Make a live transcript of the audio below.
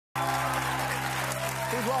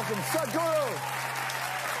Please welcome Sadhguru.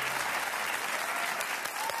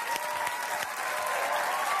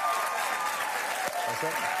 That's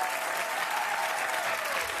it.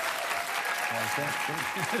 That's it.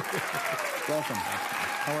 Welcome.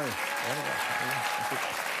 How are you?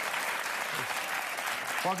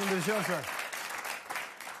 Welcome to the show, sir.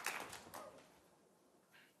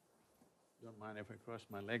 Don't mind if I cross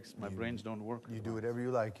my legs, my brains don't work. You do whatever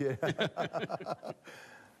you like, yeah.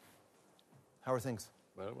 How are things?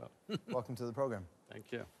 Very well. Welcome to the program.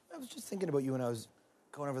 Thank you. I was just thinking about you when I was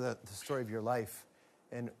going over the story of your life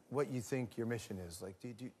and what you think your mission is. Like,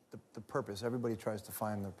 the purpose. Everybody tries to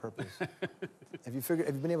find their purpose. Have you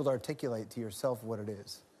been able to articulate to yourself what it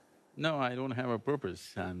is? No, I don't have a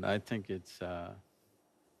purpose, and I think it's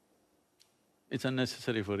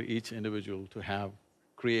unnecessary for each individual to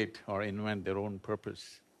create or invent their own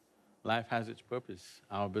purpose. Life has its purpose.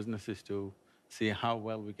 Our business is to see how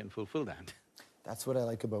well we can fulfill that. That's what I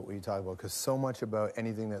like about what you talk about, because so much about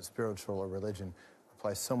anything that's spiritual or religion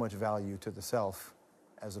applies so much value to the self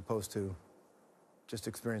as opposed to just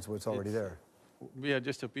experience what's already there. We are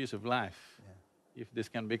just a piece of life. Yeah. If this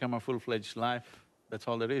can become a full-fledged life, that's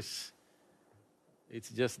all there is. It's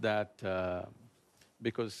just that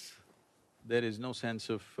because there is no sense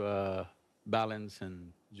of balance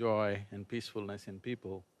and joy and peacefulness in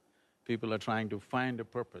people, people are trying to find a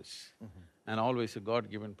purpose, and always a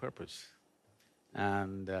God-given purpose.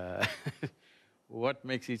 And what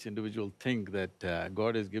makes each individual think that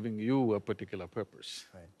God is giving you a particular purpose?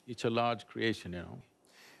 Right. It's a large creation, you know.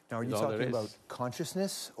 Now, are you talking about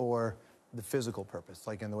consciousness or the physical purpose,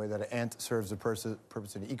 like in the way that an ant serves a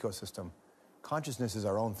purpose in an ecosystem? Consciousness is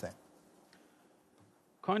our own thing.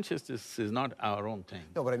 Consciousness is not our own thing.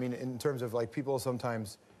 No, but I mean in terms of like people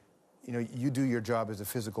sometimes, you know, you do your job as a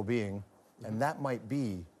physical being, and that might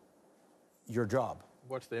be your job.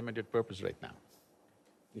 What's the immediate purpose right now?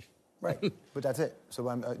 Right, but that's it. So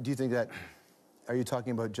do you think that, are you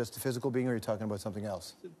talking about just the physical being or are you talking about something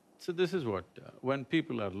else? So this is what, when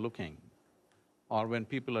people are looking or when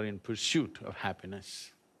people are in pursuit of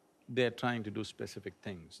happiness, they're trying to do specific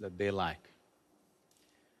things that they like.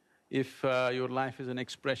 If your life is an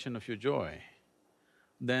expression of your joy,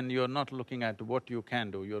 then you're not looking at what you can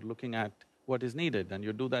do, you're looking at what is needed and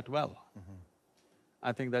you do that well.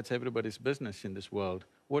 I think that's everybody's business in this world.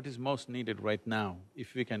 What is most needed right now,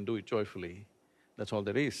 if we can do it joyfully, that's all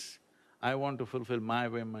there is. I want to fulfill my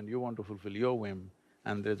whim and you want to fulfill your whim,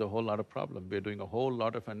 and there's a whole lot of problem. We're doing a whole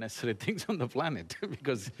lot of unnecessary things on the planet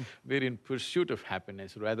because we're in pursuit of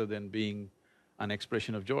happiness rather than being an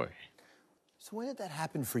expression of joy. So when did that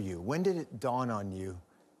happen for you? When did it dawn on you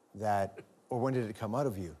that, or when did it come out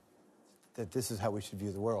of you, that this is how we should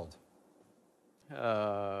view the world?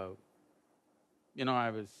 You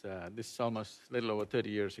know, this is almost a little over 30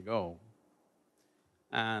 years ago,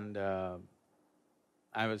 and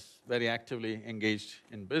I was very actively engaged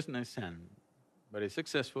in business and very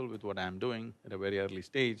successful with what I'm doing at a very early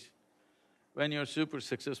stage. When you're super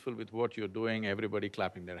successful with what you're doing, everybody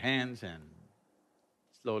clapping their hands, and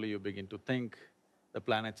slowly you begin to think the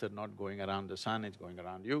planets are not going around the sun, it's going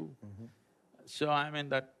around you. So I'm in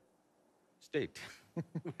that state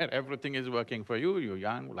where everything is working for you, you're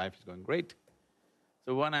young, life is going great.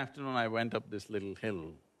 So one afternoon I went up this little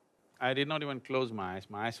hill. I did not even close my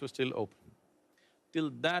eyes were still open. Till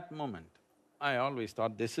that moment, I always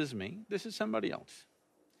thought, this is me, this is somebody else.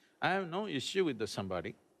 I have no issue with the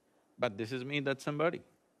somebody, but this is me, that's somebody.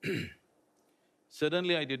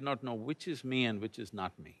 Suddenly I did not know which is me and which is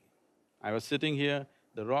not me. I was sitting here,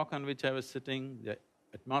 the rock on which I was sitting, the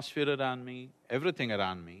atmosphere around me, everything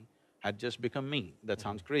around me had just become me. That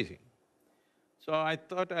sounds crazy. So I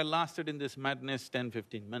thought I lasted in this madness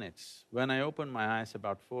 10-15 minutes. When I opened my eyes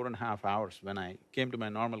about 4.5 hours, when I came to my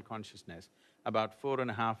normal consciousness, about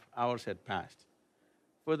 4.5 hours had passed.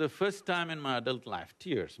 For the first time in my adult life,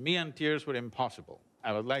 tears, me and tears were impossible.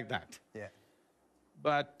 I was like that. Yeah.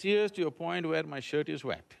 But tears to a point where my shirt is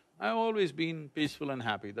wet. I've always been peaceful and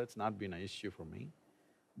happy, that's not been an issue for me.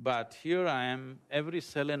 But here I am, every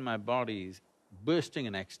cell in my body is bursting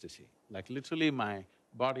in ecstasy. Like literally my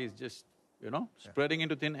body is just, you know, spreading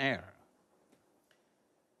into thin air.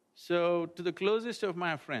 So, to the closest of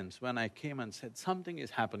my friends, when I came and said, something is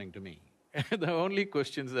happening to me, the only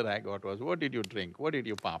questions that I got was, what did you drink, what did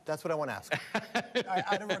you pop? That's what I want to ask.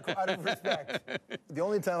 Out of respect. The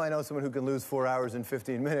only time I know someone who can lose 4 hours in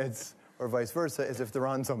 15 minutes, or vice versa, is if they're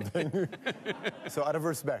on something. So out of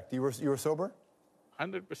respect, you were sober?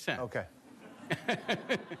 100%. Okay.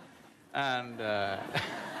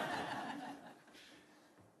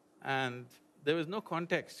 And there was no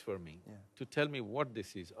context for me to tell me what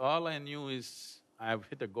this is. All I knew is I've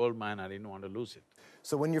hit a gold mine, I didn't want to lose it.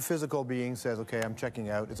 So when your physical being says, okay, I'm checking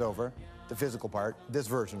out, it's over, the physical part, this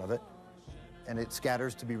version of it, and it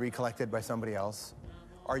scatters to be recollected by somebody else,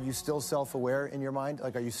 are you still self-aware in your mind?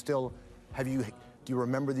 Like, are you still, do you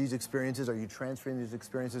remember these experiences? Are you transferring these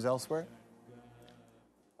experiences elsewhere?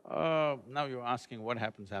 Now you're asking what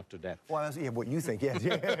happens after death. Well, yeah, what you think, yes.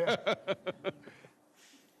 Yeah.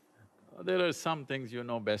 There are some things you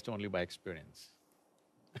know best only by experience.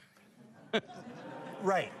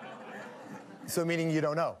 Right. So meaning you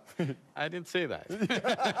don't know? I didn't say that.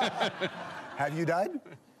 Have you died?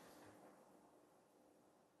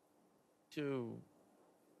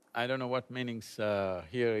 I don't know what meanings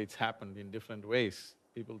here it's happened in different ways.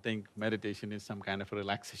 People think meditation is some kind of a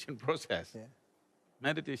relaxation process. Yeah.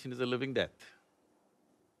 Meditation is a living death.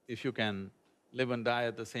 If you can live and die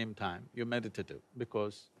at the same time, you're meditative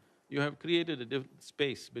because you have created a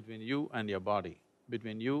space between you and your body,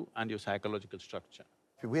 between you and your psychological structure.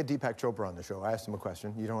 We had Deepak Chopra on the show. I asked him a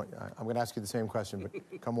question. I'm going to ask you the same question,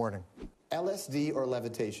 but come warning. LSD or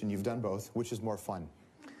levitation? You've done both. Which is more fun?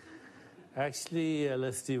 Actually,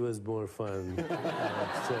 LSD was more fun.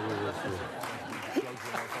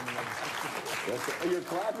 You're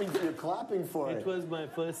clapping for it. It was my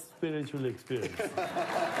first spiritual experience.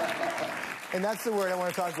 And that's the word I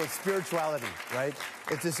want to talk about, spirituality, right?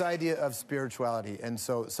 It's this idea of spirituality. And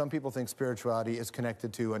so some people think spirituality is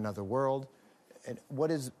connected to another world. And what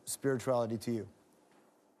is spirituality to you?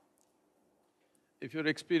 If your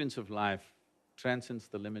experience of life transcends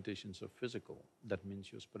the limitations of physical, that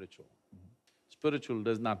means you're spiritual. Spiritual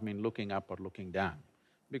does not mean looking up or looking down,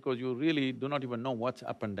 because you really do not even know what's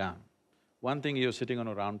up and down. One thing, you're sitting on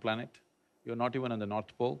a round planet, you're not even on the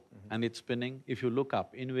North Pole, and it's spinning. If you look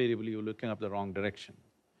up, invariably you're looking up the wrong direction.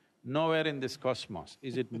 Nowhere in this cosmos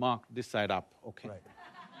is it marked this side up, okay? Right.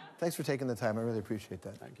 Thanks for taking the time, I really appreciate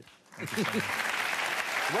that. Thank you. Thank you so much.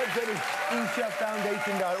 The website is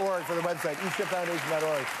eShepFoundation.org for the website,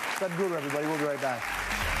 eShepFoundation.org. Sadhguru, everybody, we'll be right back.